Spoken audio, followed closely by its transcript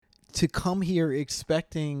to come here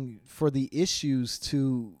expecting for the issues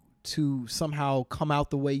to somehow come out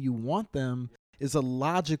the way you want them is a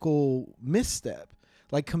logical misstep.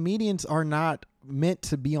 Like, comedians are not meant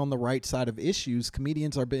to be on the right side of issues.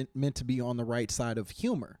 Comedians are meant to be on the right side of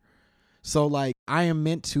humor. So, like, I am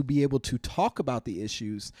meant to be able to talk about the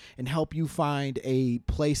issues and help you find a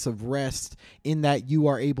place of rest in that you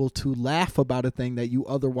are able to laugh about a thing that you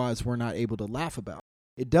otherwise were not able to laugh about.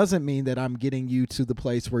 It doesn't mean that I'm getting you to the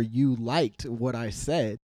place where you liked what I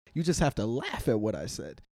said. You just have to laugh at what I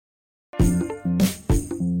said.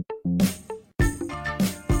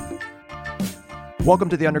 Welcome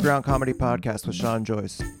to the Underground Comedy Podcast with Sean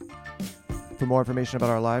Joyce. For more information about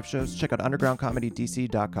our live shows, check out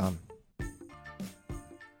undergroundcomedydc.com.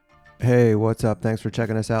 Hey, what's up? Thanks for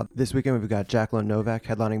checking us out. This weekend we've got Jacqueline Novak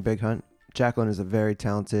headlining Big Hunt. Jacqueline is a very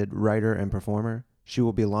talented writer and performer. She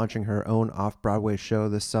will be launching her own off-Broadway show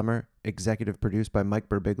this summer, executive produced by Mike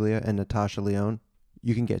Birbiglia and Natasha Leone.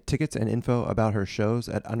 You can get tickets and info about her shows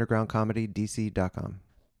at undergroundcomedydc.com.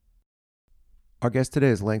 Our guest today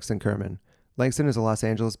is Langston Kerman. Langston is a Los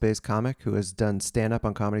Angeles-based comic who has done stand-up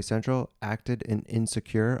on Comedy Central, acted in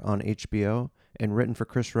Insecure on HBO, and written for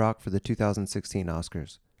Chris Rock for the 2016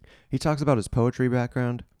 Oscars. He talks about his poetry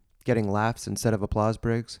background, getting laughs instead of applause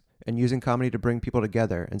breaks, and using comedy to bring people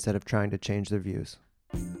together instead of trying to change their views.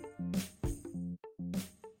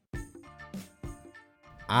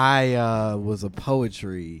 I was a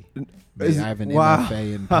poetry. I have an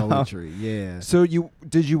MFA in poetry. Yeah. So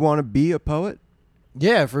did you want to be a poet?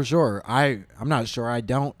 Yeah, for sure. I'm not sure. I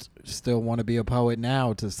don't still want to be a poet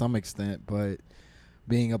now to some extent, but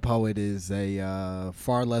being a poet is a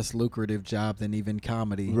far less lucrative job than even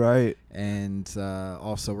comedy. Right. And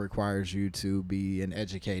also requires you to be an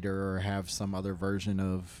educator or have some other version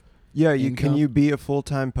of income. Can you be a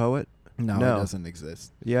full-time poet? No, it doesn't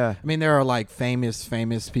exist. Yeah. I mean, there are like famous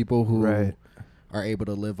people who Right. are able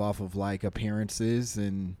to live off of like appearances,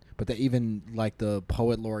 but even like the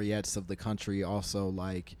poet laureates of the country also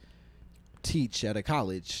like teach at a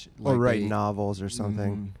college. Or Like write novels or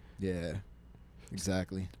something. Yeah,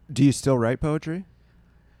 exactly. Do you still write poetry?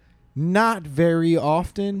 Not very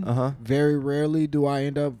often. Uh-huh. Very rarely do I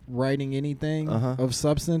end up writing anything of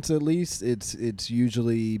substance, at least. It's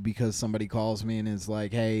usually because somebody calls me and is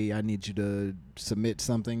like, hey, I need you to submit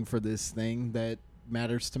something for this thing that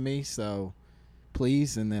matters to me, so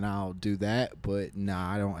please, and then I'll do that. But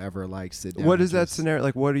I don't ever like sit down. What is that scenario?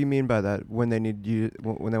 Like, what do you mean by that when they need you,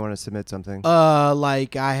 when they want to submit something?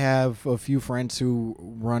 Like I have a few friends who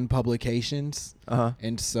run publications,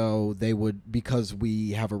 and so they would, because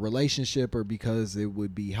we have a relationship or because it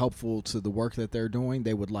would be helpful to the work that they're doing,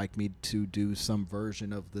 they would like me to do some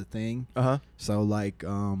version of the thing. So like,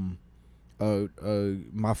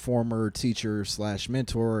 my former teacher /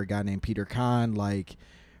 mentor, a guy named Peter Kahn, like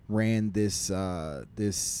ran this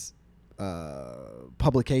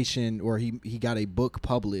publication, or he got a book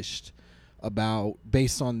published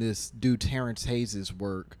based on this dude Terrence Hayes'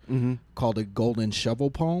 work called a Golden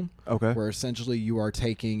Shovel Poem. Okay. Where essentially you are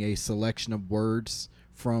taking a selection of words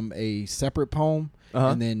from a separate poem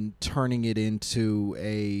and then turning it into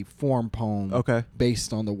a form poem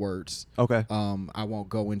based on the words. Okay. I won't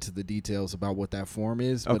go into the details about what that form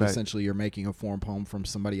is, but essentially you're making a form poem from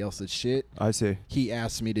somebody else's shit. I see. He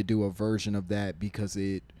asked me to do a version of that because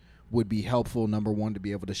it would be helpful, number one, to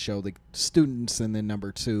be able to show the students, and then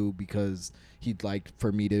number two, because he'd like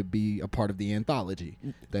for me to be a part of the anthology.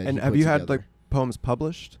 And have you had like poems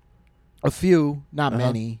published? A few, not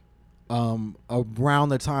many. Around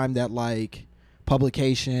the time that like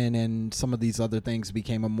publication and some of these other things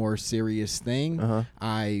became a more serious thing,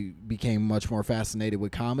 I became much more fascinated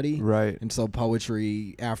with comedy. Right. And so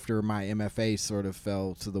poetry, after my MFA, sort of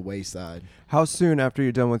fell to the wayside. How soon after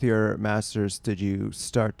you're done with your master's did you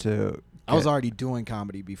start to... I was already doing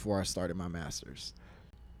comedy before I started my master's.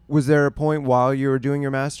 Was there a point while you were doing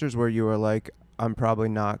your master's where you were like, I'm probably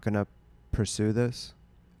not going to pursue this?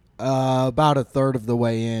 About a third of the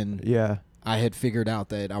way in. Yeah. I had figured out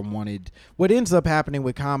that I wanted... What ends up happening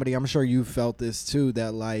with comedy, I'm sure you felt this too,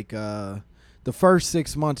 that like the first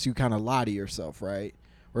 6 months you kind of lie to yourself, right?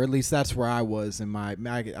 Or at least that's where I was in I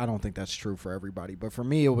don't think that's true for everybody, but for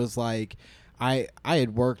me it was like I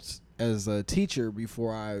had worked as a teacher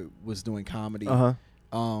before I was doing comedy.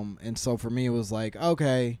 And so for me it was like,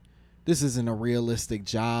 okay, this isn't a realistic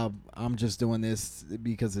job. I'm just doing this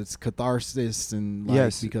because it's catharsis and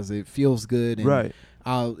like because it feels good, and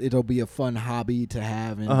it'll be a fun hobby to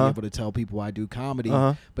have and be able to tell people I do comedy.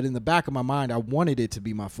 But in the back of my mind, I wanted it to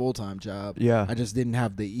be my full-time job. Yeah. I just didn't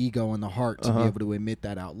have the ego and the heart to be able to admit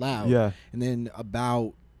that out loud. Yeah. And then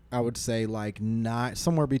about I would say like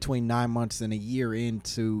somewhere between 9 months and a year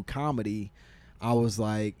into comedy, I was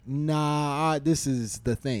like, nah, this is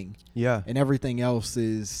the thing. Yeah. And everything else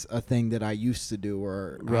is a thing that I used to do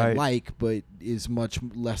or I Right. like, but is much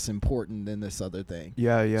less important than this other thing.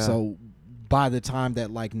 Yeah, yeah. So by the time that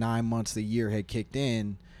like 9 months, a year had kicked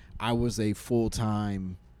in, I was a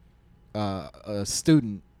full-time a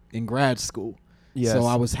student in grad school. Yes. So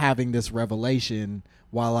I was having this revelation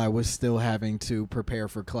while I was still having to prepare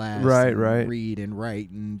for class, Right, and right. read and write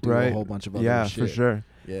and do Right. a whole bunch of other shit. Yeah, for sure.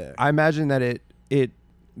 Yeah. I imagine that it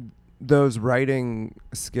those writing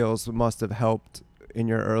skills must have helped in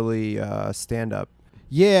your early stand-up.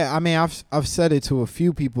 Yeah, I mean, I've said it to a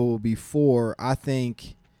few people before. I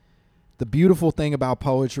think the beautiful thing about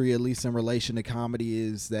poetry, at least in relation to comedy,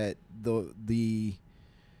 is that the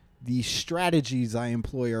strategies I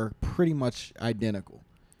employ are pretty much identical.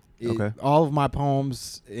 Okay. All of my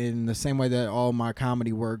poems, in the same way that all my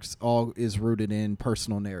comedy works, all is rooted in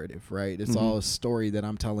personal narrative, right? It's all a story that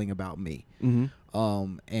I'm telling about me. Mm-hmm.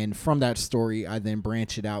 And from that story, I then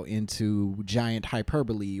branch it out into giant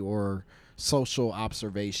hyperbole or social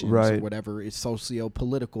observations, or Right. whatever. It's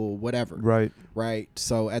socio-political, whatever. Right. Right.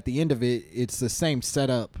 So at the end of it, it's the same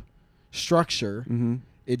setup structure. Mm-hmm.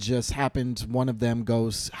 It just happens one of them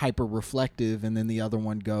goes hyper reflective and then the other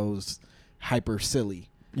one goes hyper silly.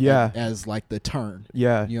 Yeah. As like the turn.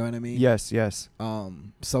 Yeah. You know what I mean? Yes, yes.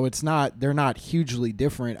 So they're not hugely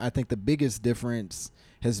different. I think the biggest difference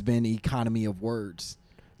has been economy of words.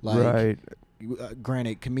 Like, right.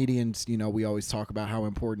 Granted, comedians, we always talk about how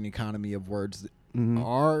important economy of words Mm-hmm.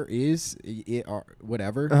 are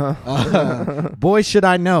whatever. Uh-huh. Boy, should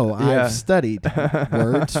I know. Yeah. I've studied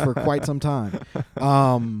words for quite some time.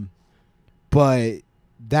 But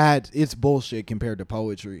it's bullshit compared to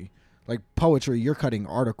poetry. Like poetry, you're cutting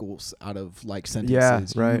articles out of like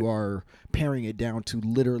sentences. Yeah, right. You are paring it down to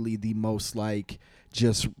literally the most like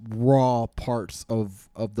just raw parts of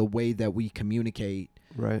the way that we communicate.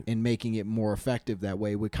 Right. And making it more effective that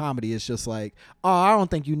way. With comedy, it's just like, oh, I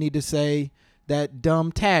don't think you need to say that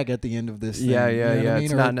dumb tag at the end of this thing. Yeah, You yeah, know what yeah. I mean?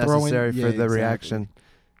 It's Or not throw in- necessary yeah, for the exactly. reaction.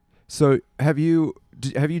 So have you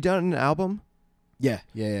done an album? Yeah.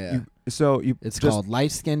 It's just, called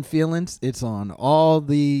Light Skin Feelings. It's on all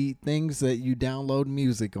the things that you download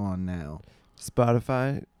music on now.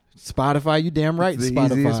 Spotify. Spotify, you damn right. The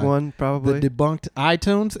Spotify. easiest one, probably. The debunked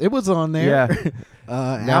iTunes, it was on there. Yeah.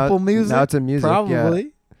 Now- Apple Music. Now it's in music.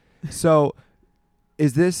 Probably. Yeah. So,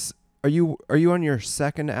 is this? Are you on your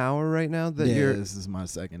second hour right now? That Yeah, this is my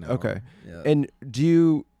second hour. Okay. Yeah. And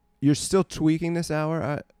you're still tweaking this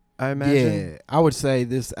hour? I imagine. Yeah, I would say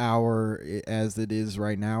this hour, as it is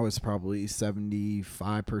right now, is probably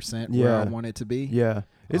 75% where I want it to be. Yeah.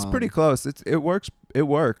 It's pretty close. It works. It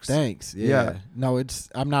works. Thanks. Yeah. No,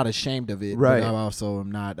 I'm not ashamed of it. Right. But I also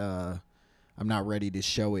am not. I'm not ready to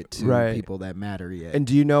show it to Right. people that matter yet. And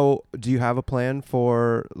do you have a plan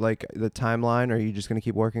for like the timeline, or are you just going to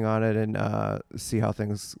keep working on it and see how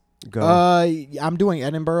things go? I'm doing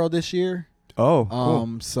Edinburgh this year. Oh,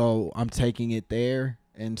 cool. So I'm taking it there.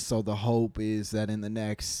 And so the hope is that in the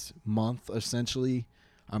next month, essentially,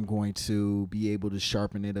 I'm going to be able to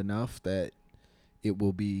sharpen it enough that it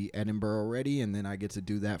will be Edinburgh ready. And then I get to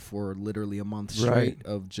do that for literally a month straight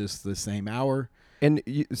of just the same hour. And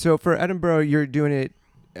so for Edinburgh, you're doing it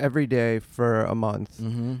every day for a month.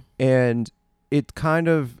 Mm-hmm. And it kind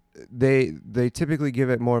of, they typically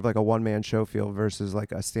give it more of like a one-man show feel versus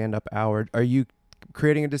like a stand-up hour. Are you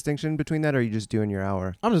creating a distinction between that, or are you just doing your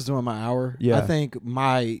hour? I'm just doing my hour. Yeah. I think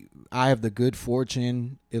I have the good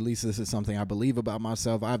fortune, at least this is something I believe about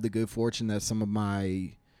myself, I have the good fortune that some of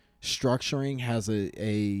my structuring has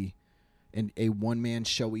a one-man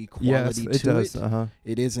showy quality it to does. it. Uh-huh.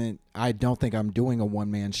 It isn't, I don't think I'm doing a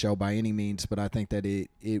one-man show by any means, but I think that it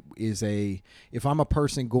is if I'm a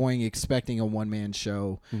person going expecting a one-man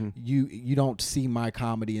show, Mm-hmm. you don't see my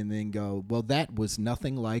comedy and then go, well, that was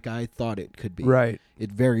nothing like I thought it could be. Right.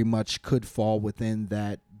 It very much could fall within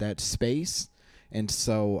that space. And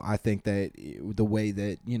so I think that the way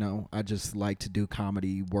that, I just like to do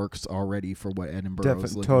comedy works already for what Edinburgh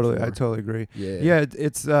is looking Totally. for. I totally agree. Yeah. Yeah.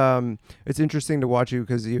 It's interesting to watch you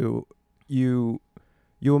because you'll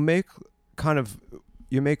make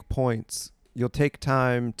you make points. You'll take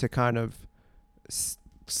time to kind of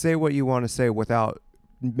say what you want to say without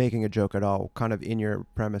making a joke at all, kind of in your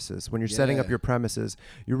premises. When you're setting up your premises,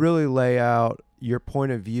 you really lay out your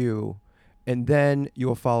point of view, and then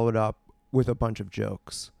you'll follow it up with a bunch of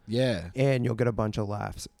jokes. Yeah. And you'll get a bunch of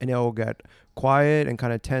laughs. And it'll get quiet and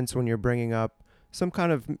kind of tense when you're bringing up some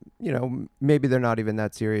kind of, maybe they're not even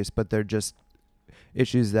that serious, but they're just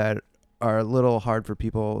issues that are a little hard for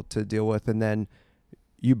people to deal with. And then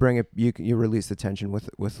you bring it, you release the tension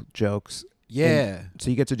with jokes. Yeah. So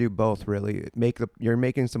you get to do both, really. You're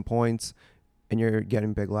making some points and you're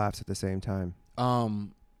getting big laughs at the same time.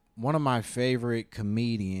 One of my favorite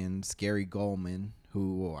comedians, Gary Goldman,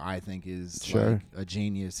 who I think is Sure. like a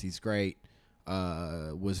genius. He's great.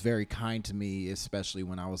 Was very kind to me, especially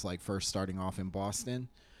when I was like first starting off in Boston.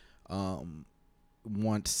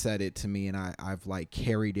 Once said it to me, and I've like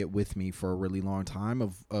carried it with me for a really long time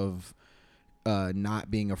of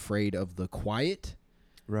not being afraid of the quiet.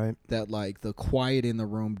 Right. That like the quiet in the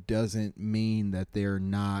room doesn't mean that they're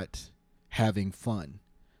not having fun.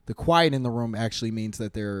 The quiet in the room actually means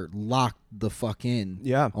that they're locked the fuck in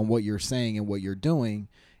on what you're saying and what you're doing.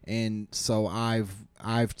 And so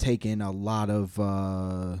I've taken a lot of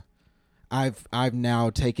I've now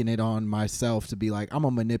taken it on myself to be like, I'm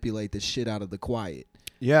gonna manipulate the shit out of the quiet.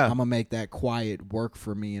 Yeah. I'm gonna make that quiet work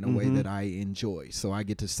for me in a way that I enjoy. So I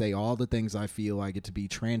get to say all the things I feel. I get to be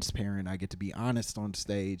transparent. I get to be honest on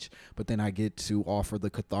stage. But then I get to offer the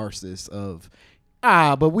catharsis of,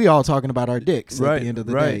 but we all talking about our dicks at the end of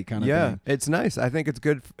the day, kind of thing. Yeah, it's nice. I think it's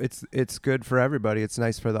good. It's good for everybody. It's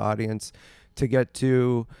nice for the audience to get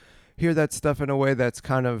to hear that stuff in a way that's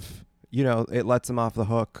kind of, it lets them off the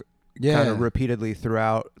hook. Yeah. Kind of repeatedly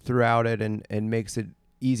throughout it, and makes it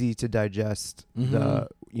easy to digest the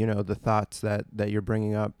thoughts that you're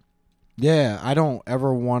bringing up. Yeah, I don't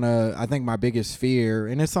ever want to. I think my biggest fear,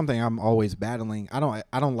 and it's something I'm always battling. I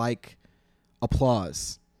don't like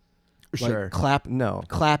applause. Sure. Like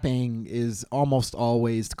clapping is almost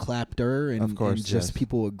always clapter, and, of course, and just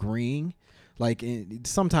people agreeing. Like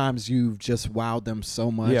sometimes you've just wowed them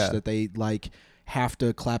so much that they like have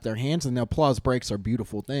to clap their hands, and the applause breaks are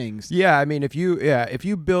beautiful things. Yeah, I mean, if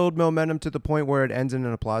you build momentum to the point where it ends in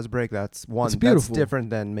an applause break, that's beautiful. That's different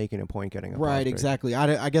than making a point getting applause break. Exactly.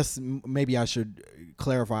 I guess maybe I should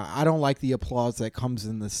clarify. I don't like the applause that comes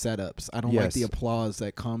in the setups. I don't like the applause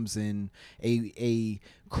that comes in a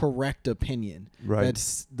correct opinion. Right.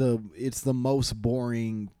 It's the most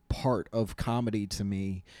boring part of comedy to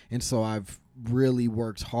me, and so I've really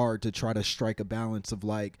worked hard to try to strike a balance of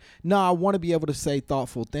like, no, I want to be able to say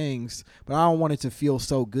thoughtful things, but I don't want it to feel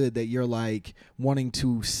so good that you're like wanting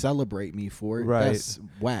to celebrate me for it. Right. That's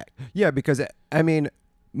whack. Yeah, because I mean,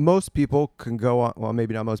 most people can go on, well,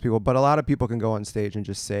 maybe not most people, but a lot of people can go on stage and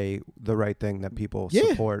just say the right thing that people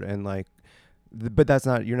support, and like, but that's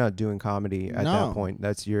not, you're not doing comedy at that point.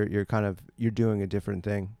 That's you're doing a different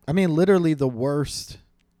thing. I mean, literally the worst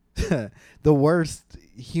the worst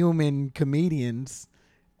human comedians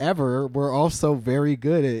ever were also very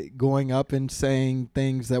good at going up and saying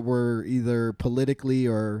things that were either politically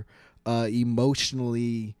or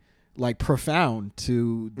emotionally like profound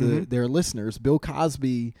to their listeners. Bill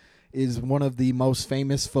Cosby is one of the most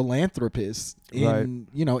famous philanthropists in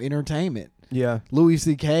entertainment. Yeah. Louis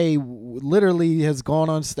C.K. literally has gone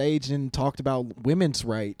on stage and talked about women's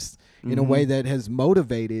rights in a way that has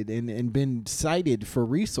motivated and been cited for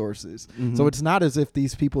resources. So it's not as if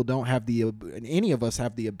these people don't have any of us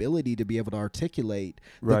have the ability to be able to articulate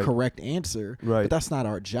the correct answer. Right. But that's not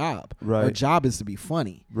our job. Right. Our job is to be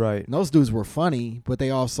funny. Right. And those dudes were funny, but they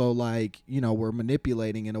also like, were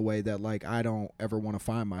manipulating in a way that like I don't ever want to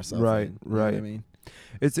find myself in. You know what I mean?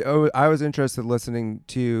 I was interested listening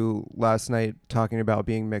to you last night talking about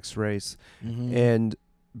being mixed race, and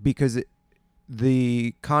because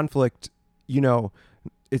the conflict,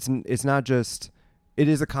 it's not just, it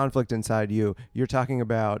is a conflict inside you. You're talking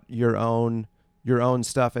about your own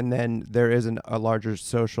stuff, and then there is a larger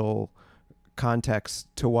social context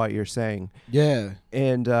to what you're saying. Yeah.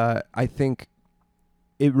 And I think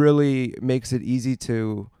it really makes it easy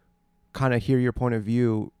to kind of hear your point of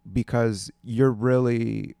view, because you're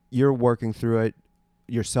working through it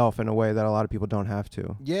yourself in a way that a lot of people don't have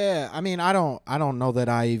to. Yeah, I mean, I don't know that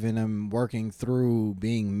I even am working through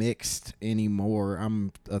being mixed anymore.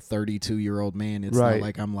 I'm a 32-year-old man. It's not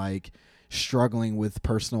like I'm like struggling with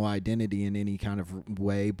personal identity in any kind of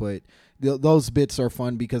way, but those bits are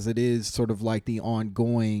fun because it is sort of like the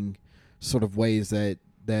ongoing sort of ways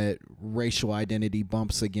that racial identity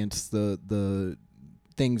bumps against the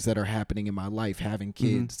things that are happening in my life, having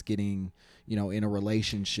kids, getting, in a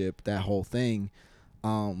relationship, that whole thing.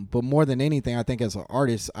 But more than anything, I think as an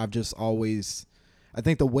artist, I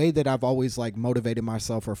think the way that I've always like motivated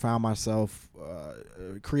myself or found myself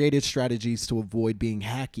created strategies to avoid being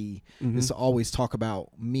hacky is to always talk about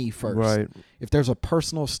me first. Right. If there's a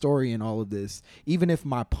personal story in all of this, even if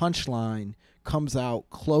my punchline comes out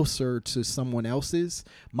closer to someone else's,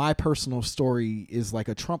 my personal story is like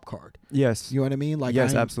a trump card. Yes. You know what I mean? Like,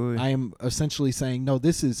 yes, absolutely. I am essentially saying, no,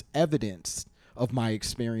 this is evidence of my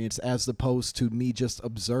experience, as opposed to me just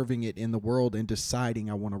observing it in the world and deciding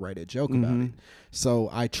I want to write a joke about it. So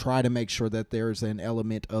I try to make sure that there's an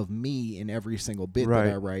element of me in every single bit that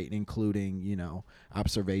I write, including, you know,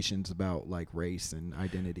 observations about like race and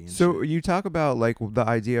identity and So shit. you talk about like the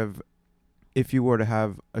idea of if you were to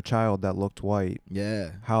have a child that looked white,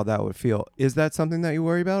 how that would feel. Is that something that you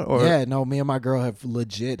worry about? Or yeah, no, me and my girl have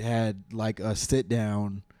legit had like a sit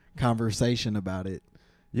down conversation about it.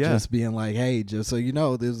 Yeah. Just being like, hey, just so you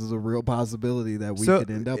know, this is a real possibility that we could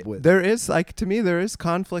end up with. There is, like, to me, there is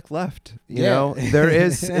conflict left. You know, there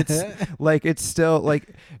is. It's like, it's still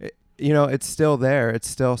like, you know, it's still there. It's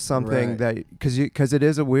still something that, because it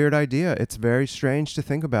is a weird idea. It's very strange to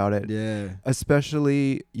think about it. Yeah.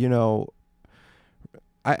 Especially, you know,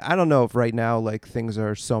 I don't know if right now like things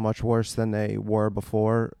are so much worse than they were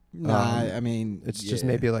before. Nah, I mean, it's just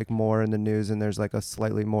maybe like more in the news, and there's like a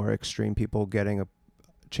slightly more extreme people getting a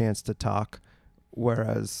chance to talk,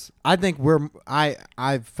 whereas I think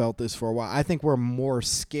I've felt this for a while. I think we're more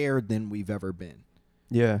scared than we've ever been.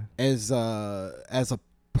 Yeah. As a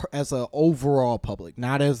overall public,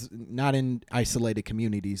 not in isolated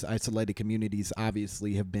communities. Isolated communities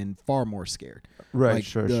obviously have been far more scared. Right. Like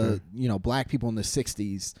sure. You know, black people in the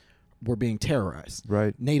 60s were being terrorized.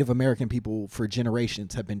 Right. Native American people for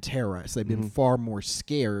generations have been terrorized. They've been far more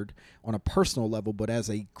scared on a personal level, but as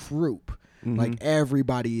a group, like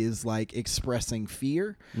everybody is like expressing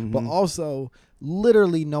fear, but also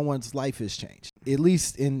literally no one's life has changed. At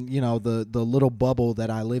least in, you know, the little bubble that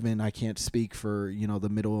I live in. I can't speak for, you know, the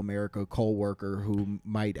middle America coal worker who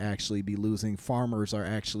might actually be losing. Farmers are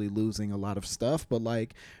actually losing a lot of stuff, but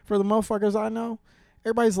like for the motherfuckers I know,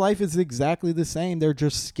 everybody's life is exactly the same. They're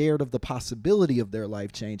just scared of the possibility of their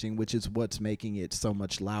life changing, which is what's making it so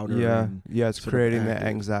much louder. Yeah. And it's creating that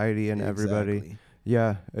anxiety in everybody. Exactly.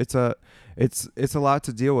 Yeah, it's a lot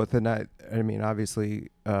to deal with, and I mean, obviously,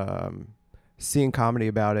 seeing comedy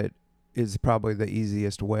about it is probably the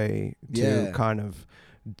easiest way to kind of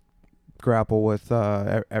grapple with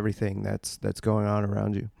everything that's going on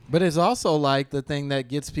around you. But it's also like the thing that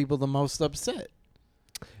gets people the most upset.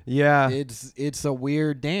 Yeah, it's a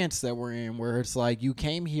weird dance that we're in, where it's like you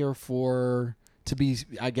came here to be,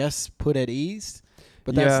 I guess, put at ease.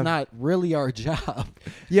 But that's not really our job.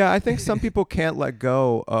 Yeah, I think some people can't let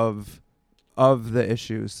go of the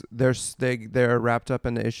issues. They're wrapped up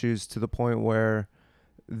in the issues to the point where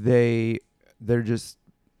they're just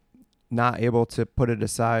not able to put it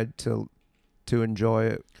aside to enjoy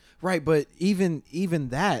it. Right, but even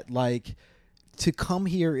that, like, to come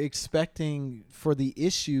here expecting for the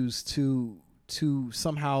issues to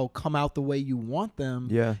somehow come out the way you want them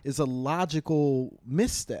is a logical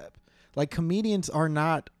misstep. Like, comedians are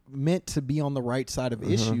not meant to be on the right side of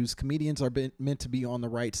issues. Comedians are meant to be on the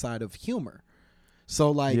right side of humor.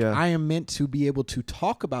 So, like, I am meant to be able to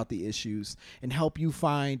talk about the issues and help you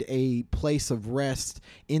find a place of rest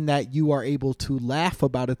in that you are able to laugh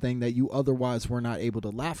about a thing that you otherwise were not able to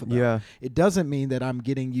laugh about. Yeah. It doesn't mean that I'm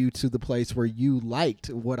getting you to the place where you liked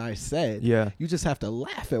what I said. Yeah. You just have to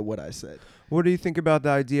laugh at what I said. What do you think about the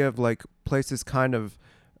idea of, like, places kind of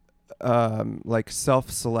like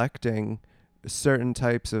self-selecting certain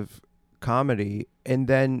types of comedy, and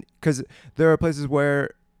then because there are places where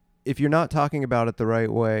if you're not talking about it the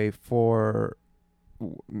right way for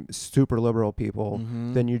super liberal people,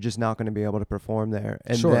 then you're just not going to be able to perform there.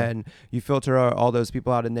 And then you filter all those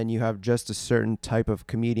people out, and then you have just a certain type of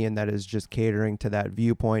comedian that is just catering to that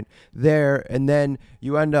viewpoint there. And then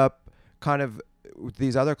you end up kind of with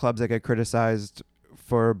these other clubs that get criticized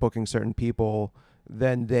for booking certain people,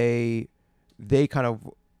 then they kind of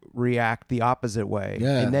react the opposite way.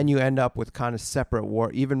 And then you end up with kind of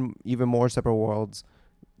separate even more separate worlds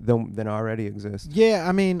than already exist. Yeah,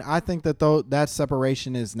 I mean, I think that that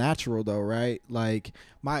separation is natural though, right? Like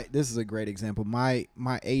this is a great example. My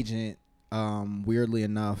agent, weirdly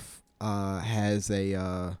enough, has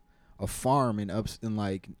a farm in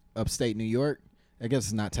upstate New York. I guess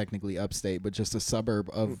it's not technically upstate, but just a suburb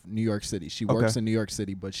of New York City. She works in New York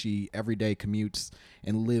City, but she every day commutes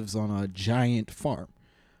and lives on a giant farm.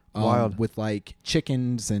 Wild. With like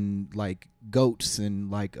chickens and like goats,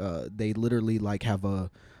 and like they literally like have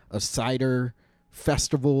a cider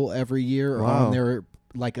festival every year on their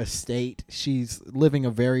like estate. She's living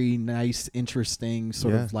a very nice, interesting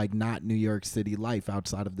sort of like not New York City life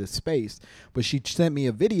outside of this space. But she sent me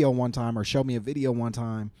a video one time, or showed me a video one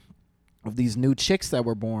time, of these new chicks that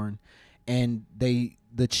were born, and the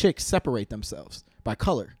chicks separate themselves by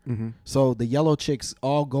color. Mm-hmm. So the yellow chicks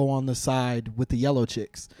all go on the side with the yellow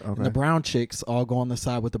chicks. Okay. And the brown chicks all go on the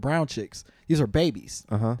side with the brown chicks. These are babies.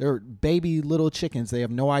 Uh-huh. They're baby little chickens. They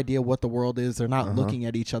have no idea what the world is. They're not Uh-huh. looking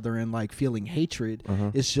at each other and like feeling hatred.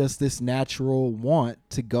 Uh-huh. It's just this natural want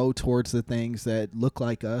to go towards the things that look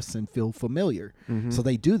like us and feel familiar. Mm-hmm. So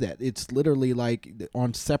they do that. It's literally like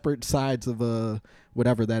on separate sides of a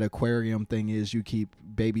whatever that aquarium thing is you keep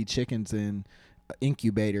baby chickens in,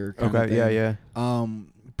 incubator kind of thing. Yeah.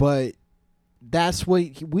 But that's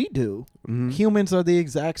what we do. Mm-hmm. Humans are the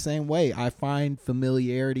exact same way. I find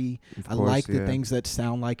familiarity. Of I course, like the yeah. things that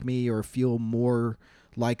sound like me or feel more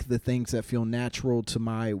like the things that feel natural to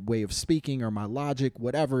my way of speaking or my logic,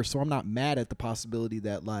 whatever. So I'm not mad at the possibility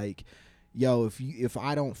that like, yo, if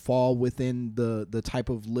I don't fall within the type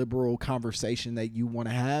of liberal conversation that you want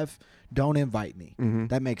to have, don't invite me. Mm-hmm.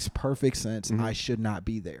 That makes perfect sense. Mhm. I should not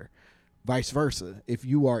be there. Vice versa. If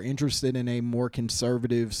you are interested in a more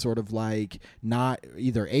conservative sort of like not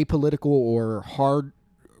either apolitical or hard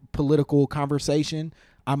political conversation,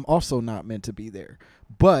 I'm also not meant to be there.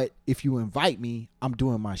 But if you invite me, I'm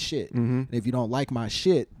doing my shit. Mm-hmm. And if you don't like my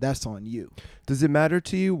shit, that's on you. Does it matter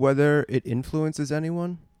to you whether it influences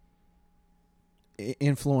anyone?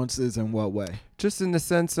 Influences in what way? Just in the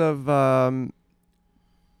sense of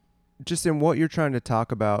just in what you're trying to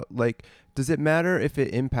talk about. Like, does it matter if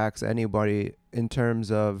it impacts anybody in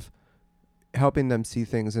terms of helping them see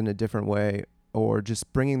things in a different way, or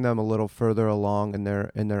just bringing them a little further along in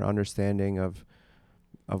their understanding of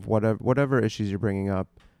whatever issues you're bringing up?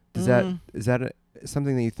 Is that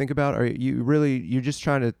something that you think about, or you're just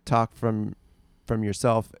trying to talk from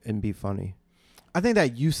yourself and be funny? I think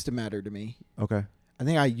that used to matter to me. Okay. I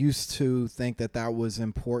think I used to think that was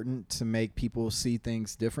important to make people see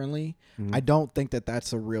things differently. Mhm. I don't think that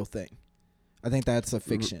that's a real thing. I think that's a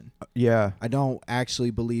fiction. Yeah. I don't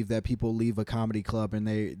actually believe that people leave a comedy club and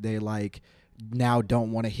they like now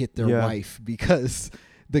don't want to hit their Yeah. wife because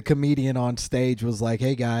the comedian on stage was like,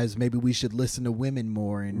 hey guys, maybe we should listen to women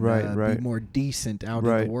more and Right. be more decent out in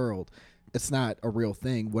Right. the world. It's not a real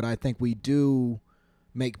thing. What I think we do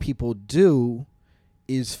make people do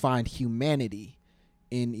is find humanity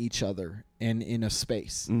in each other and in a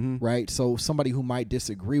space, Mm-hmm. right? So somebody who might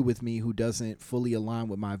disagree with me, who doesn't fully align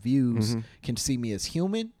with my views, Mhm. can see me as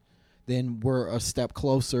human, then we're a step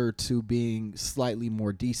closer to being slightly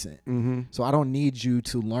more decent. Mm-hmm. So I don't need you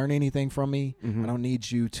to learn anything from me. Mhm. I don't need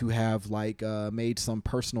you to have like made some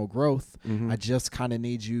personal growth. Mhm. I just kind of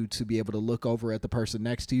need you to be able to look over at the person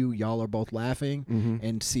next to you. Y'all are both laughing Mhm.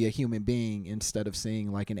 and see a human being instead of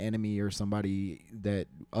seeing like an enemy or somebody that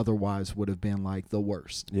otherwise would have been like the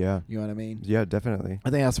worst. Yeah. You know what I mean? Yeah, definitely. I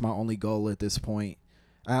think that's my only goal at this point.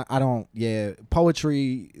 I don't,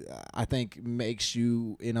 poetry, I think makes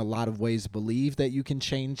you in a lot of ways believe that you can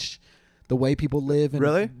change the way people live and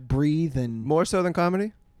Really? breathe. And More so than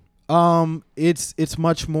comedy? it's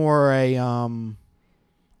much more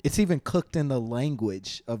it's even cooked in the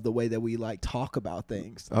language of the way that we like talk about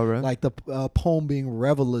things. Oh, really? Like the poem being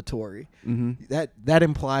revelatory. Mm-hmm. That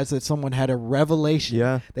implies that someone had a revelation.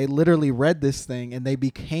 Yeah. They literally read this thing and they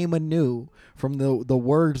became anew from the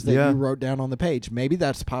words that Yeah. you wrote down on the page. Maybe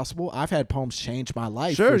that's possible. I've had poems change my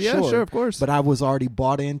life. Sure, for yeah, sure, of course. But I was already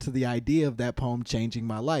bought into the idea of that poem changing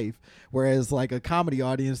my life. Whereas like a comedy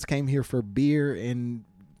audience came here for beer and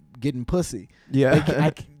getting pussy. Yeah.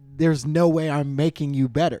 There's no way I'm making you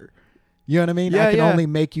better. You know what I mean? Yeah, I can yeah. only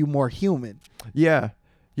make you more human. Yeah,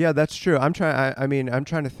 that's true. I'm trying. I mean, I'm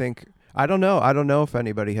trying to think. I don't know if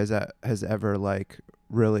anybody has ever like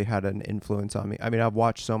really had an influence on me. I mean, I've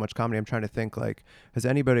watched so much comedy. I'm trying to think like, has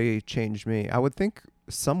anybody changed me? I would think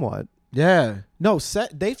somewhat. Yeah. No,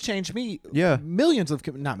 they've changed me. Yeah. Millions of,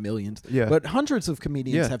 not millions, Yeah. but hundreds of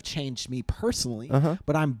comedians Yeah. have changed me personally. Uh-huh.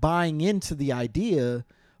 But I'm buying into the idea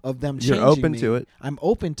of them You're changing open me. to it. I'm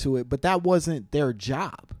open to it, but that wasn't their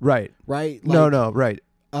job, Right. right? No, right.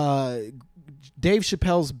 Dave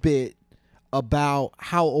Chappelle's bit about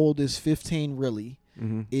how old is 15 really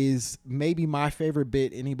Mm-hmm. is maybe my favorite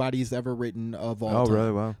bit anybody's ever written of all Oh, time.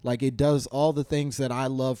 really? Wow. Like it does all the things that I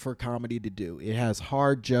love for comedy to do. It has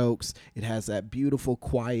hard jokes. It has that beautiful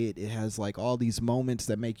quiet. It has like all these moments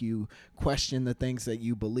that make you question the things that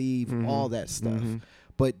you believe, Mhm. all that stuff. Mhm.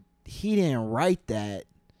 But he didn't write that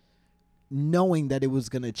knowing that it was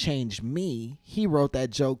going to change me. He wrote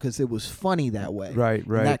that joke because it was funny that way. Right.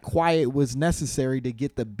 And that quiet was necessary to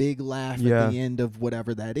get the big laugh Yeah. at the end of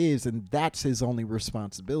whatever that is. And that's his only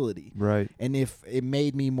responsibility. Right. And if it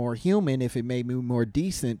made me more human, if it made me more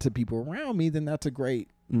decent to people around me, then that's a great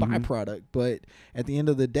Mhm. byproduct. But at the end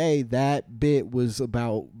of the day, that bit was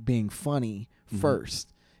about being funny Mhm.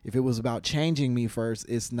 first. if it was about changing me first,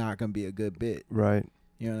 it's not going to be a good bit. Right.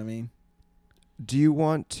 You know what I mean? Do you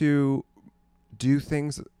want to do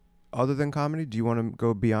things other than comedy? Do you want to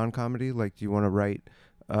go beyond comedy? Like, do you want to write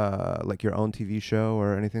like your own TV show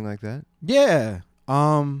or anything like that? Yeah.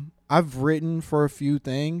 I've written for a few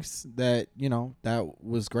things that, you know, that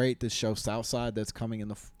was great. This show Southside that's coming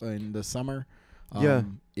in the summer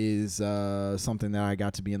is something that I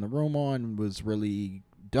got to be in the room on, was really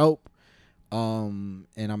dope. And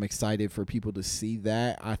I'm excited for people to see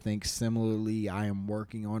that. I think similarly, I am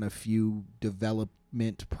working on a few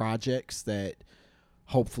development projects that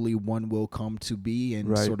hopefully one will come to be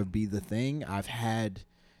and sort of be the thing. I've had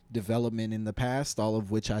development in the past, all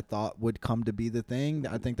of which I thought would come to be the thing.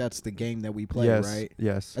 I think that's the game that we play, right?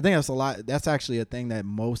 Yes. I think that's actually a thing that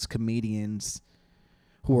most comedians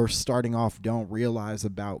who are starting off don't realize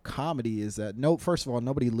about comedy, is that first of all,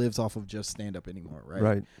 nobody lives off of just stand-up anymore, right?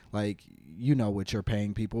 Right. Like, you know what you're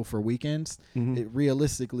paying people for weekends. Mm-hmm.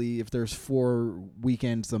 Realistically, if there's 4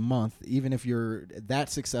 weekends a month, even if you're that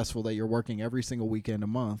successful that you're working every single weekend a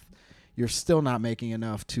month, you're still not making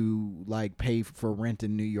enough to like pay for rent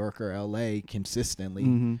in New York or LA consistently.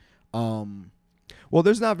 Mm-hmm. Well,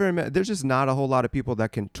 there's not very many. There's just not a whole lot of people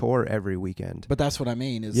that can tour every weekend. But that's what I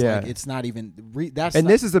mean. Is like it's not even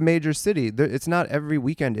this is a major city. It's not every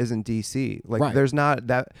weekend isn't DC. Like there's not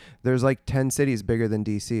that. There's like 10 cities bigger than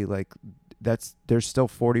DC. Like there's still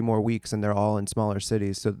 40 more weeks and they're all in smaller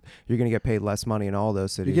cities. So you're going to get paid less money in all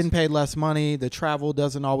those cities. You're getting paid less money. The travel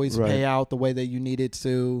doesn't always pay out the way that you need it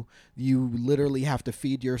to. You literally have to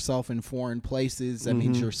feed yourself in foreign places. That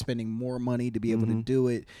means you're spending more money to be able to do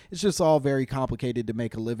it. It's just all very complicated to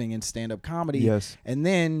make a living in stand-up comedy. Yes. And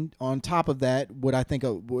then on top of that, what I think,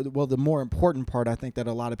 the more important part I think that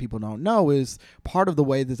a lot of people don't know is part of the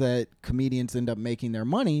way that comedians end up making their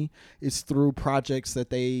money is through projects that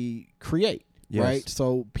they create. Yes. Right.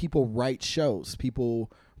 So people write shows, people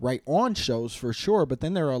write on shows for sure. But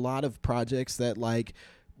then there are a lot of projects that like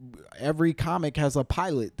every comic has a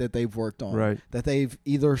pilot that they've worked on that they've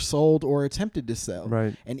either sold or attempted to sell.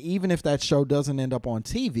 Right. And even if that show doesn't end up on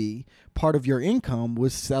TV, part of your income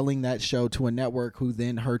was selling that show to a network who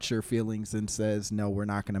then hurts your feelings and says, no, we're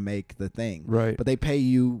not going to make the thing. Right. But they pay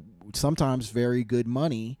you sometimes very good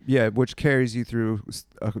money. Yeah, which carries you through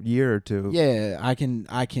a year or two. Yeah, I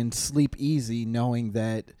can sleep easy knowing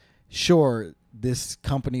that, sure, this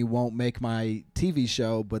company won't make my TV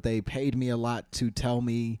show, but they paid me a lot to tell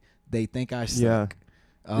me they think I suck.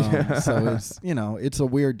 Yeah. So it's, you know, it's a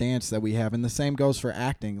weird dance that we have. And the same goes for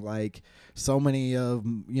acting. Like so many of,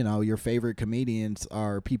 you know, your favorite comedians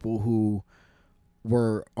are people who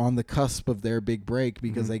were on the cusp of their big break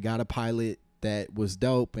because they got a pilot that was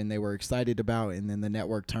dope and they were excited about, and then the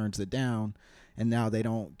network turns it down, and now they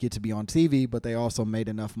don't get to be on TV, but they also made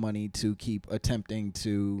enough money to keep attempting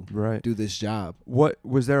to do this job. What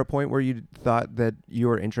was there a point where you thought that you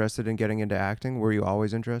were interested in getting into acting? Were you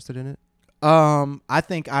always interested in it? I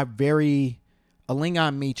think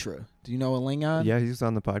Alingan Mitra. Do you know Alingan? Yeah, he's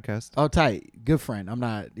on the podcast. Oh, tight. Good friend.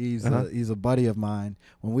 He's a buddy of mine.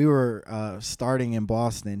 When we were starting in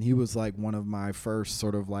Boston, he was like one of my first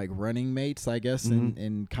sort of like running mates, I guess,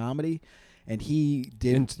 in comedy. And he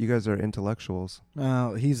did. You guys are intellectuals.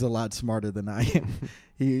 He's a lot smarter than I am.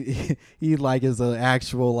 he like is an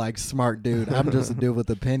actual like smart dude. I'm just a dude with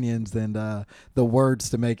opinions and the words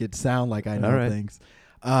to make it sound like I know things.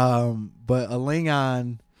 But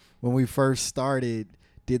Alingan, when we first started,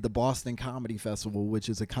 did the Boston Comedy Festival, which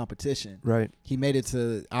is a competition. Right. He made it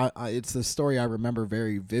to, it's a story I remember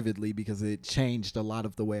very vividly because it changed a lot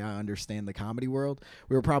of the way I understand the comedy world.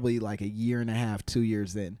 We were probably like a year and a half, 2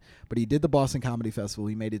 years in. But he did the Boston Comedy Festival.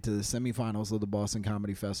 He made it to the semifinals of the Boston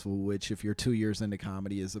Comedy Festival, which if you're 2 years into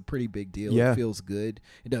comedy is a pretty big deal. Yeah. It feels good.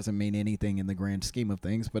 It doesn't mean anything in the grand scheme of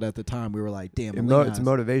things. But at the time we were like, damn, it's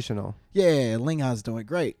motivational. Yeah, Linga's doing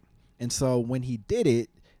great. And so when he did it,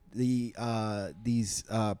 these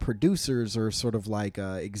producers or sort of like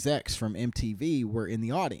execs from MTV were in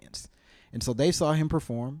the audience. And so they saw him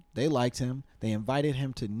perform. They liked him. They invited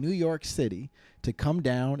him to New York City to come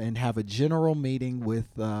down and have a general meeting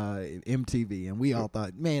with MTV. And we all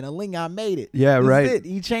thought, man, Alingan made it. Yeah, this right. is it.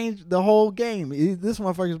 He changed the whole game. This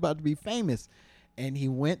motherfucker's about to be famous. And he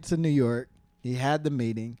went to New York. He had the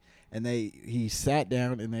meeting. And he sat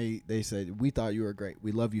down and they said, we thought you were great.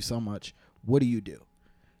 We love you so much. What do you do?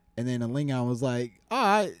 And then Alingan was like,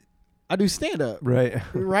 I do stand-up. Right.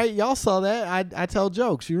 Right? Y'all saw that. I tell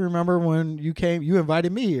jokes. You remember when you came, you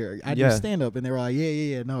invited me here. I do stand-up. And they were like,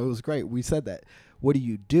 yeah. No, it was great. We said that. What do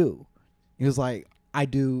you do? He was like, I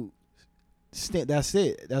do that's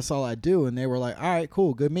it. That's all I do. And they were like, all right,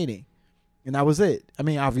 cool. Good meeting. And that was it. I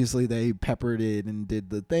mean, obviously they peppered it and did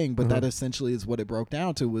the thing, but that essentially is what it broke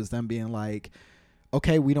down to, was them being like,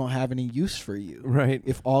 okay, we don't have any use for you. Right.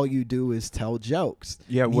 If all you do is tell jokes.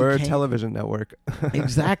 Yeah, And we're a television network.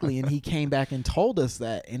 Exactly. And he came back and told us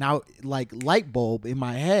that. And I, like, light bulb in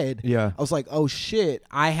my head. Yeah. I was like, oh shit,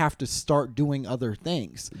 I have to start doing other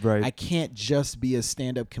things. Right. I can't just be a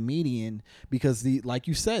stand-up comedian, because like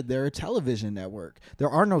you said, they're a television network. There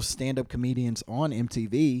are no stand-up comedians on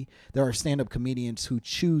MTV. There are stand-up comedians who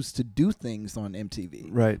choose to do things on MTV.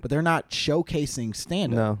 Right. But they're not showcasing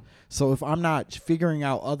stand-up. No. So if I'm not figuring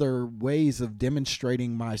out other ways of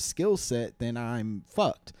demonstrating my skill set, then I'm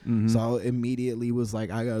fucked. So I immediately was like,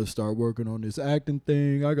 I gotta start working on this acting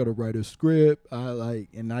thing. I gotta write a script.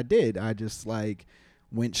 And I did. I just like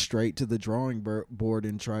went straight to the drawing board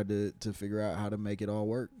and tried to figure out how to make it all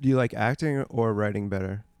work. Do you like acting or writing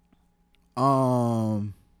better? I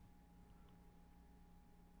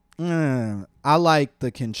like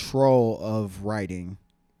the control of writing.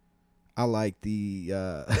 I like the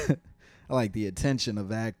I like the attention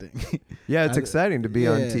of acting. Yeah, it's exciting to be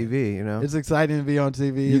on TV, you know? It's exciting to be on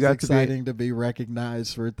TV. It's exciting to be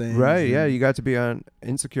recognized for things. Right, yeah. You got to be on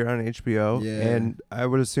Insecure on HBO. Yeah. And I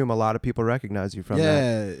would assume a lot of people recognize you from that.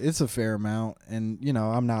 Yeah, it's a fair amount. And, you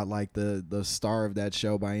know, I'm not like the star of that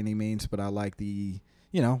show by any means, but I like the,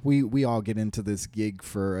 you know, we all get into this gig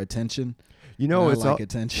for attention. You know, it's like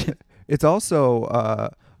attention. It's also,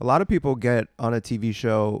 a lot of people get on a TV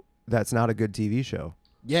show that's not a good TV show.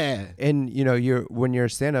 Yeah. And, you know, when you're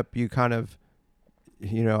stand up, you kind of,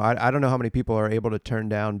 you know, I don't know how many people are able to turn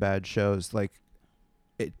down bad shows, like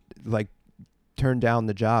turn down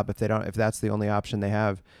the job if that's the only option they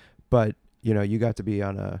have. But, you know, you got to be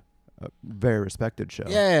on a very respected show.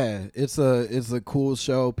 Yeah. It's a cool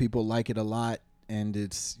show. People like it a lot. And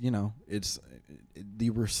it's, you know, it's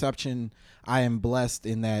the reception. I am blessed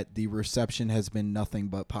in that the reception has been nothing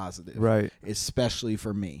but positive. Right. Especially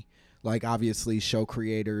for me. Like, obviously, show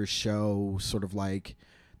creators, show sort of like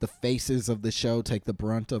the faces of the show take the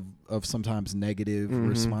brunt of sometimes negative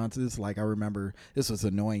responses. Like, I remember this was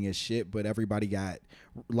annoying as shit, but everybody got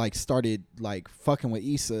like started like fucking with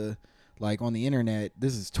Issa, like on the internet.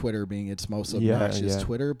 This is Twitter being its most obnoxious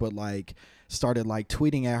Twitter, but like started like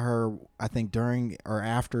tweeting at her, I think during or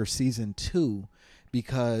after season 2,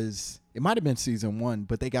 because it might have been season 1,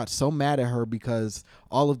 but they got so mad at her because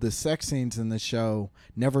all of the sex scenes in the show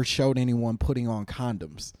never showed anyone putting on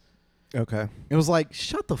condoms. Okay. It was like,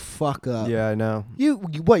 shut the fuck up. Yeah, I know. You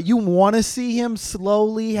want to see him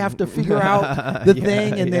slowly have to figure out the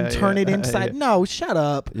thing and then turn it inside? No, shut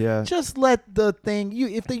up. Yeah. Just let the thing,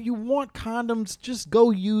 if you want condoms, just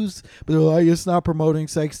go use, but they're like, it's not promoting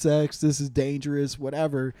sex, this is dangerous,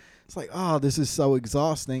 whatever. It's like, oh, this is so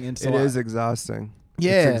exhausting. And so it is exhausting.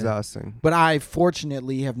 Yeah. It's exhausting. But I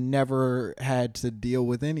fortunately have never had to deal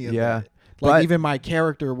with any of that. Like, but even my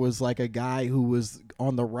character was like a guy who was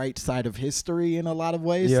on the right side of history in a lot of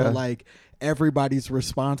ways. Yeah. So like everybody's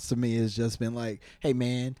response to me has just been like, hey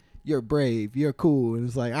man, you're brave, you're cool. And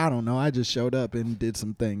it's like, I don't know, I just showed up and did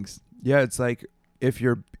some things. Yeah, it's like if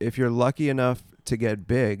you're lucky enough to get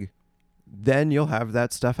big, then you'll have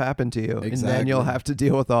that stuff happen to you. Exactly. And then you'll have to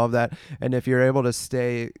deal with all of that. And if you're able to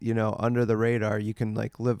stay, you know, under the radar, you can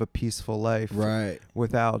like live a peaceful life, right,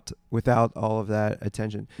 without all of that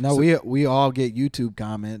attention. No, we all get YouTube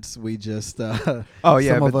comments. We just some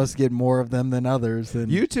of us get more of them than others. And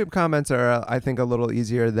YouTube comments are I think a little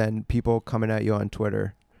easier than people coming at you on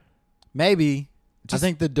Twitter. Maybe. I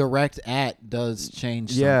think the direct @ does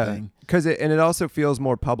change something. Because it also feels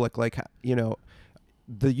more public. Like, you know,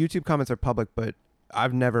 the YouTube comments are public, but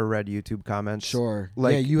I've never read YouTube comments. Sure.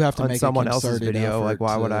 Like, yeah, you have to on make someone a else's video. Like,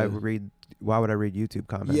 why would I read? Why would I read YouTube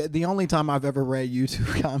comments? Yeah, the only time I've ever read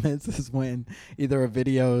YouTube comments is when either a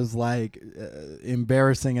video is like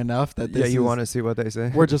embarrassing enough that this you want to see what they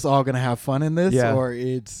say. We're just all gonna have fun in this, Yeah. or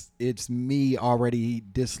it's me already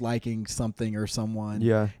disliking something or someone,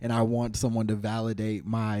 and I want someone to validate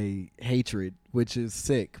my hatred, which is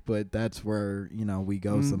sick, but that's where we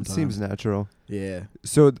go sometimes. Seems natural. Yeah.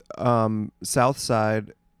 So, South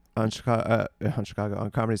Side on Chicago on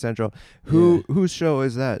Comedy Central. Whose show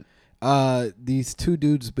is that? These two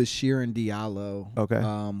dudes, Bashir and Diallo, okay,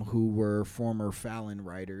 who were former Fallon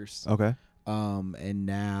writers, okay, and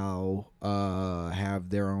now have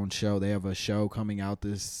their own show. They have a show coming out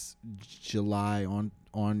this July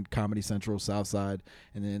on Comedy Central Southside,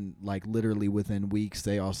 and then like literally within weeks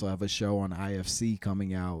they also have a show on IFC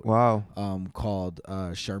coming out. Wow. Called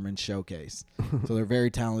Sherman Showcase. So they're very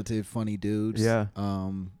talented, funny dudes. Yeah.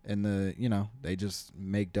 And they just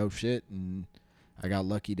make dope shit, and I got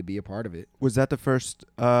lucky to be a part of it. Was that the first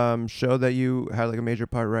show that you had like a major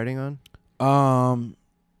part writing on? Um,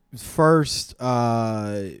 first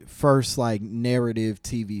like narrative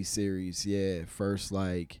TV series. Yeah, first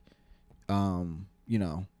like, you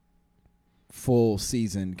know, full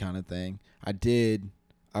season kind of thing.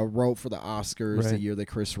 I wrote for the Oscars the Right. year that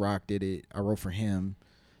Chris Rock did it. I wrote for him,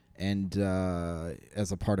 and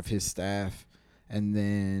as a part of his staff. And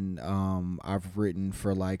then I've written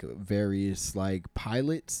for like various like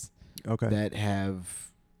pilots Okay. that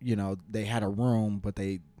have, they had a room, but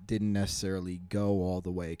they didn't necessarily go all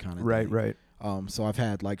the way kind of Right, thing. right. So I've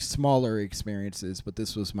had like smaller experiences, but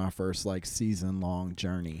this was my first like season long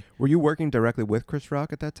journey. Were you working directly with Chris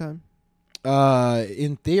Rock at that time?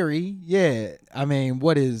 In theory, yeah. I mean,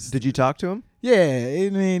 Did you talk to him? yeah, I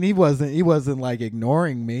mean, he wasn't like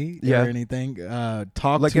ignoring me Yeah. or anything.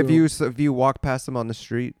 Talk Like to him. if you walk past him on the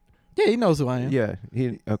street? Yeah, he knows who I am. Yeah.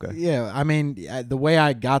 Okay. Yeah, I mean, the way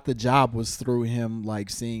I got the job was through him like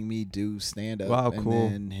seeing me do stand up. Wow, and cool.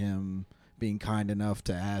 then him being kind enough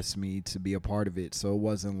to ask me to be a part of it. So it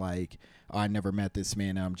wasn't like, oh, I never met this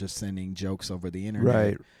man and I'm just sending jokes over the internet.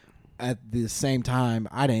 Right. At the same time,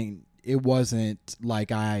 it wasn't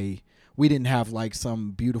like we didn't have like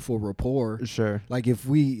some beautiful rapport. Sure. Like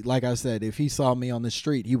like I said, if he saw me on the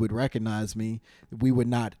street, he would recognize me. We would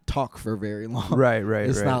not talk for very long. Right.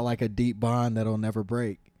 It's not like a deep bond that'll never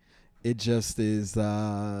break. It just is,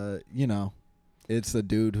 it's a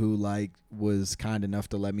dude who like was kind enough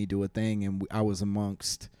to let me do a thing, and I was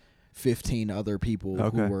amongst 15 other people who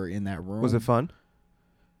Okay. were in that room. Was it fun?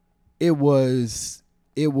 It was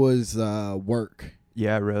work.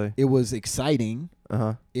 Yeah, really. It was exciting.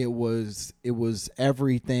 Uh-huh. It was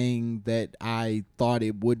everything that I thought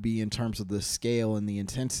it would be in terms of the scale and the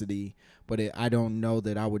intensity, but I don't know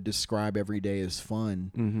that I would describe every day as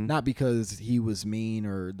fun. Mm-hmm. Not because he was mean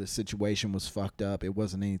or the situation was fucked up. It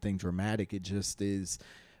wasn't anything dramatic. It just is.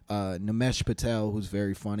 Nimesh Patel, who's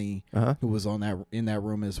very funny, Uh-huh. who was in that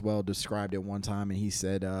room as well, described it one time, and he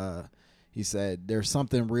said there's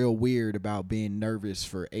something real weird about being nervous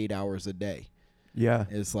for 8 hours a day. Yeah.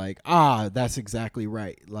 It's like, that's exactly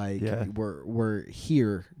right. Like, Yeah. we're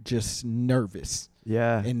here just nervous.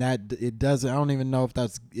 Yeah. And that it doesn't, I don't even know if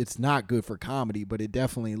it's not good for comedy, but it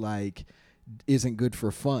definitely like isn't good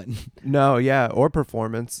for fun. No, yeah, or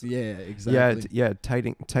performance. Yeah, exactly. Yeah,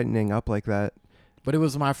 tightening up like that. But it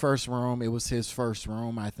was my first room. It was his first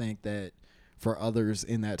room. I think that for others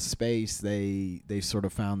in that space, they sort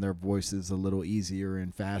of found their voices a little easier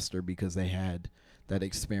and faster because they had that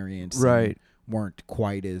experience. Right. Weren't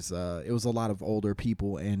quite as it was a lot of older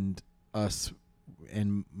people, and us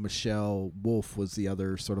and Michelle Wolf was the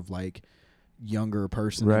other sort of like younger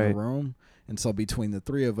person in Right. the room. And so between the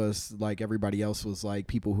three of us, like everybody else was like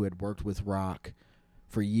people who had worked with Rock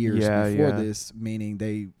for years before this, meaning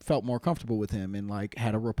they felt more comfortable with him and like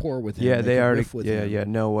had a rapport with him. Yeah, they could already riff with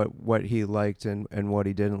him. know what he liked and what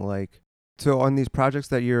he didn't like. So on these projects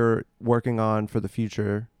that you're working on for the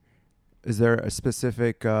future, is there a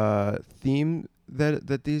specific theme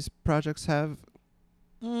that these projects have?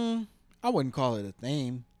 I wouldn't call it a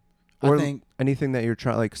theme. Or I think anything that you're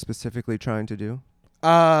specifically trying to do?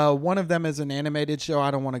 one of them is an animated show. I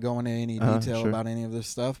don't want to go into any detail Sure. about any of this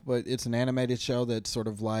stuff, but it's an animated show that sort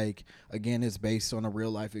of like, again, is based on a real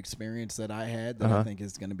life experience that I had that I think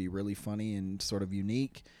is going to be really funny and sort of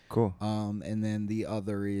unique. Cool. And then the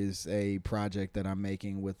other is a project that I'm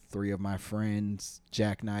making with three of my friends,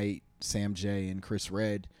 Jack Knight, Sam J, and Chris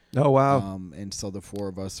Red. Oh, wow. And so the four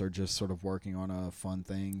of us are just sort of working on a fun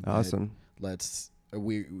thing. Awesome.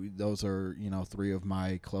 Those are, three of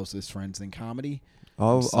my closest friends in comedy.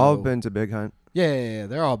 All been to Big Hunt. Yeah,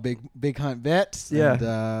 they're all big Hunt vets. Yeah.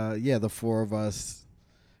 And the four of us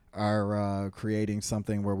are creating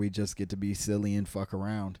something where we just get to be silly and fuck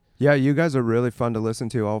around. Yeah, you guys are really fun to listen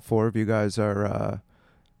to. All four of you guys are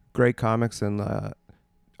great comics and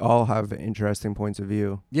all have interesting points of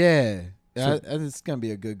view. Yeah. So- It's going to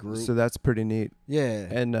be a good group. So that's pretty neat. Yeah.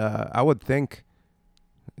 And I would think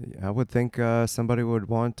somebody would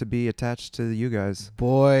want to be attached to you guys.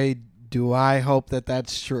 Boy, do I hope that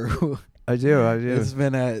that's true. I do.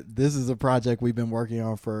 This is a project we've been working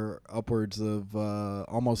on for upwards of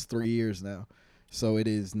almost 3 years now. So it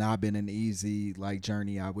has not been an easy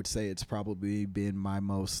journey. I would say it's probably been my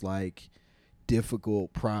most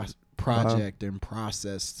difficult project and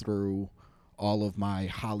process through all of my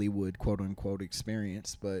Hollywood quote unquote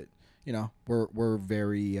experience. But we're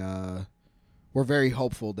very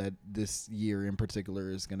hopeful that this year in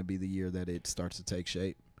particular is going to be the year that it starts to take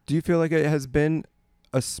shape. Do you feel like it has been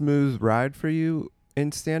a smooth ride for you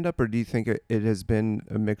in stand-up, or do you think it has been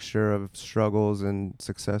a mixture of struggles and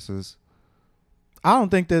successes? I don't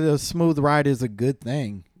think that a smooth ride is a good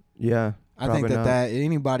thing. Yeah. I think Probably not. that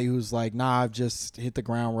anybody who's like, nah, I've just hit the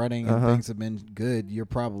ground running and things have been good, you're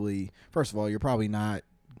probably, first of all, you're probably not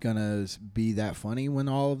gonna be that funny when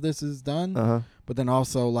all of this is done. But then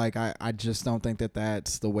also, like, I just don't think that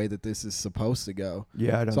that's the way that this is supposed to go.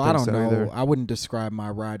 Yeah, I don't So think I don't so know. either. I wouldn't describe my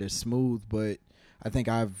ride as smooth, but I think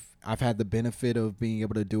I've had the benefit of being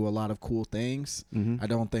able to do a lot of cool things. I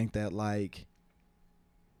don't think that, like,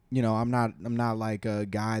 you know, I'm not like a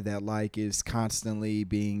guy that like is constantly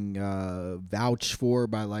being vouched for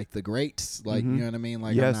by like the greats. Like, you know what I mean?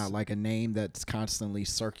 Like, Yes. I'm not like a name that's constantly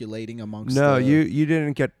circulating amongst. No, you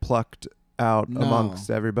didn't get plucked out No. amongst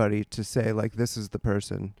everybody to say like this is the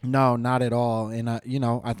person. No, not at all. And you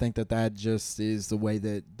know, I think that just is the way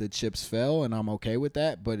that the chips fell, and I'm okay with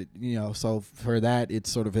that. But you know, so for that, it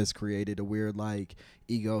sort of has created a weird like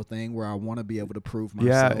ego thing where I want to be able to prove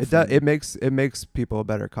myself. Yeah, it makes people a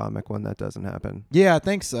better comic when that doesn't happen. Yeah, I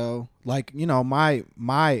think so. Like, you know, my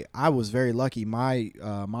I was very lucky. My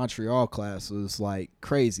Montreal class was like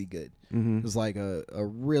crazy good. It was like a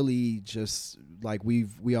really just like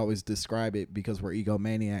we always describe it because we're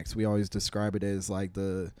egomaniacs. We always describe it as like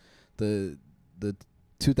the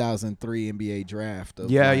 2003 NBA draft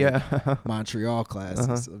of Montreal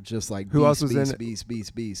classes of just like who else was in it?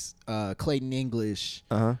 beast. Clayton English,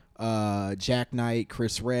 Jack Knight,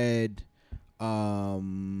 Chris Redd.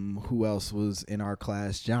 Who else was in our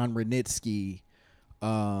class? John Renitsky,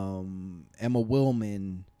 Emma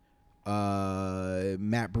Willman,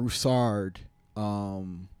 Matt Broussard.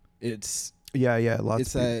 It's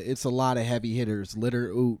a lot of heavy hitters. Litter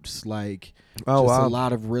Oots, like a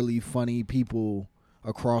lot of really funny people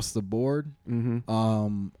across the board.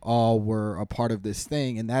 All were a part of this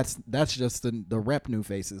thing, and that's just the rep new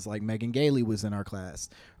faces. Like Megan Gailey was in our class.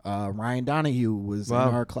 Ryan Donahue was in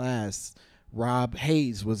our class. Rob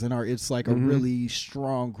Hayes was in our. It's like a really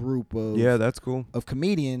strong group of that's cool of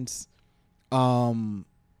comedians.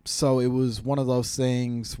 So it was one of those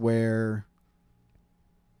things where,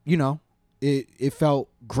 you know, it felt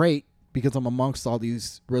great because I'm amongst all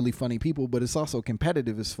these really funny people, but it's also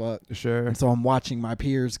competitive as fuck. Sure. And so I'm watching my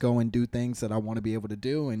peers go and do things that I want to be able to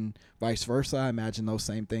do, and vice versa. I imagine those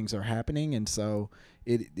same things are happening, and so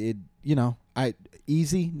it you know,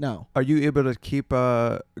 easy? No. Are you able to keep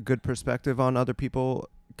a good perspective on other people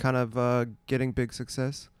kind of getting big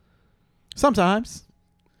success? Sometimes.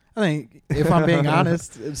 I think if I'm being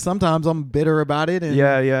honest, sometimes I'm bitter about it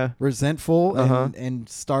and resentful and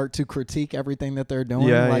start to critique everything that they're doing.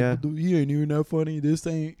 He ain't even that funny. This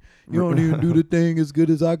ain't, you don't even do the thing as good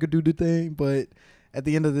as I could do the thing. But at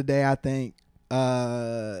the end of the day, I think,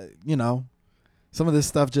 you know, some of this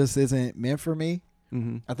stuff just isn't meant for me.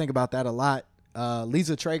 I think about that a lot.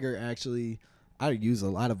 Lisa Traeger, actually, I use a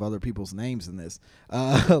lot of other people's names in this.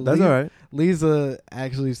 That's all right. Lisa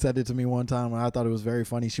actually said it to me one time and I thought it was very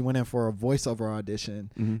funny. She went in for a voiceover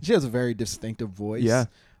audition. She has a very distinctive voice. Yeah.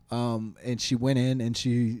 And she went in and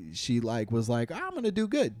she like was like, I'm going to do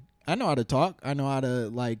good. I know how to talk. I know how to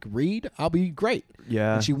like read. I'll be great.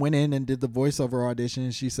 Yeah. And she went in and did the voiceover audition.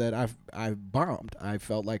 And she said, I bombed. I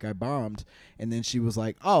felt like I bombed. And then she was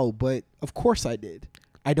like, oh, but of course I did.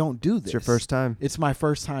 I don't do this. It's your first time. It's my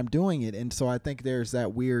first time doing it. And so I think there's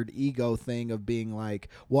that weird ego thing of being like,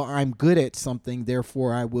 well, I'm good at something,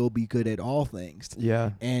 therefore I will be good at all things.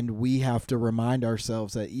 Yeah. And we have to remind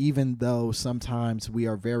ourselves that even though sometimes we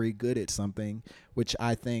are very good at something, which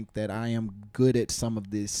I think that I am good at some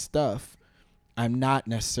of this stuff, I'm not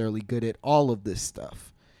necessarily good at all of this stuff,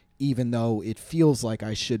 even though it feels like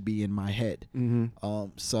I should be in my head.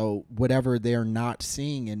 So whatever they're not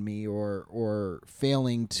seeing in me or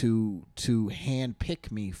failing to hand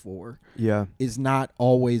pick me for is not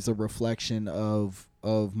always a reflection of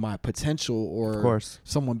my potential or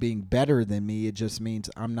someone being better than me. It just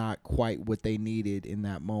means I'm not quite what they needed in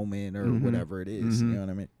that moment or whatever it is. You know what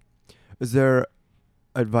I mean? Is there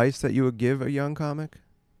advice that you would give a young comic?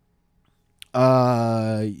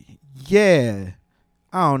 Yeah.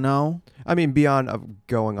 I don't know. I mean, beyond of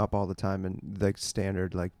going up all the time and like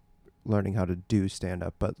standard, like learning how to do stand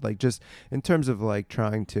up, but like just in terms of like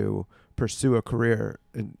trying to pursue a career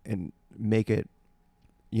and make it,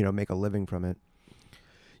 you know, make a living from it.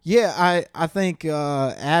 Yeah, I think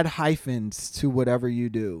add hyphens to whatever you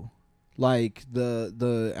do. Like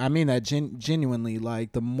I mean that genuinely,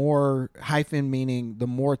 like the more hyphen meaning the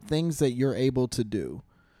more things that you're able to do,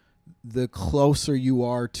 the closer you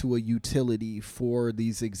are to a utility for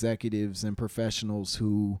these executives and professionals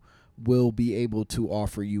who will be able to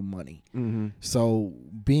offer you money. So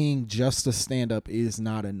being just a stand-up is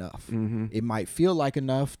not enough. It might feel like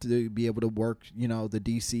enough to be able to work, you know, the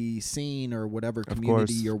DC scene or whatever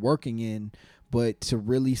community you're working in, But to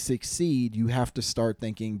really succeed, you have to start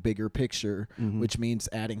thinking bigger picture, Mm-hmm. which means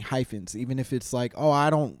adding hyphens. Even if it's like, oh, I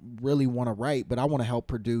don't really want to write, but I want to help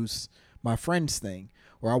produce my friend's thing,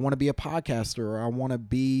 or I want to be a podcaster, or I want to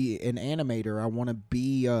be an animator, I want to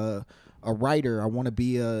be a writer, I want to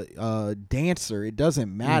be a dancer. It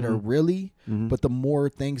doesn't matter really, but the more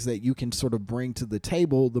things that you can sort of bring to the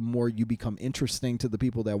table, the more you become interesting to the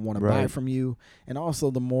people that want to buy from you, and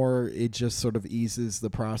also the more it just sort of eases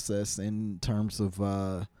the process in terms of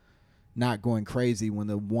not going crazy when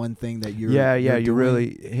the one thing that you're you're doing,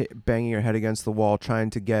 really banging your head against the wall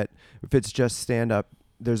trying to get, if it's just stand up,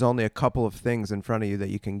 there's only a couple of things in front of you that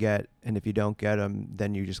you can get, and if you don't get them,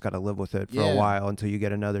 then you just got to live with it for a while until you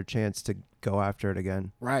get another chance to go after it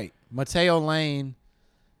again. Right. Mateo Lane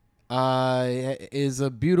is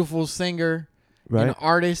a beautiful singer, an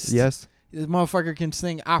artist. Yes. This motherfucker can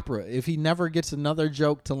sing opera. If he never gets another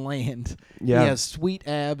joke to land, he has sweet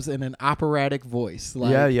abs and an operatic voice.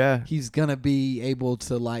 Like, he's going to be able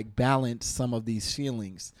to like balance some of these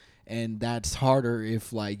feelings. And that's harder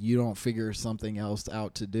if like you don't figure something else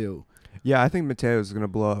out to do. Yeah, I think Mateo's going to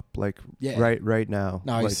blow up like right now.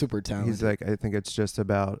 No, like, he's super talented. He's like, I think it's just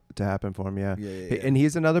about to happen for him. Yeah. And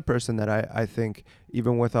he's another person that I think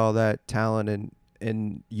even with all that talent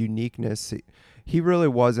and uniqueness, he really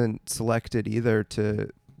wasn't selected either to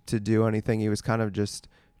do anything. He was kind of just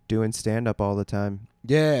doing stand up all the time.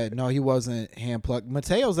 Yeah, no, he wasn't hand-plucked.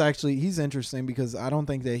 Mateo's actually, he's interesting because I don't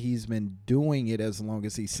think that he's been doing it as long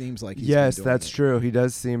as he seems like he's been doing that's it. True. He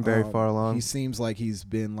does seem very far along. He seems like he's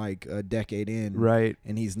been like a decade in. Right.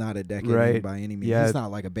 And he's not a decade in by any means. Yeah. He's not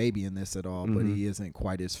like a baby in this at all, but he isn't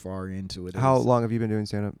quite as far into it. How long have you been doing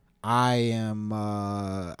stand-up? I am,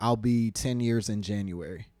 I'll be 10 years in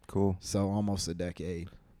January. Cool. So almost a decade.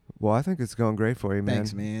 Well, I think it's going great for you, man.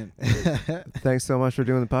 Thanks, man. Thanks so much for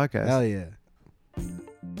doing the podcast. Hell yeah.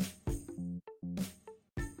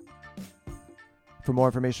 For more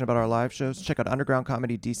information about our live shows, check out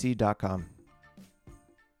undergroundcomedydc.com.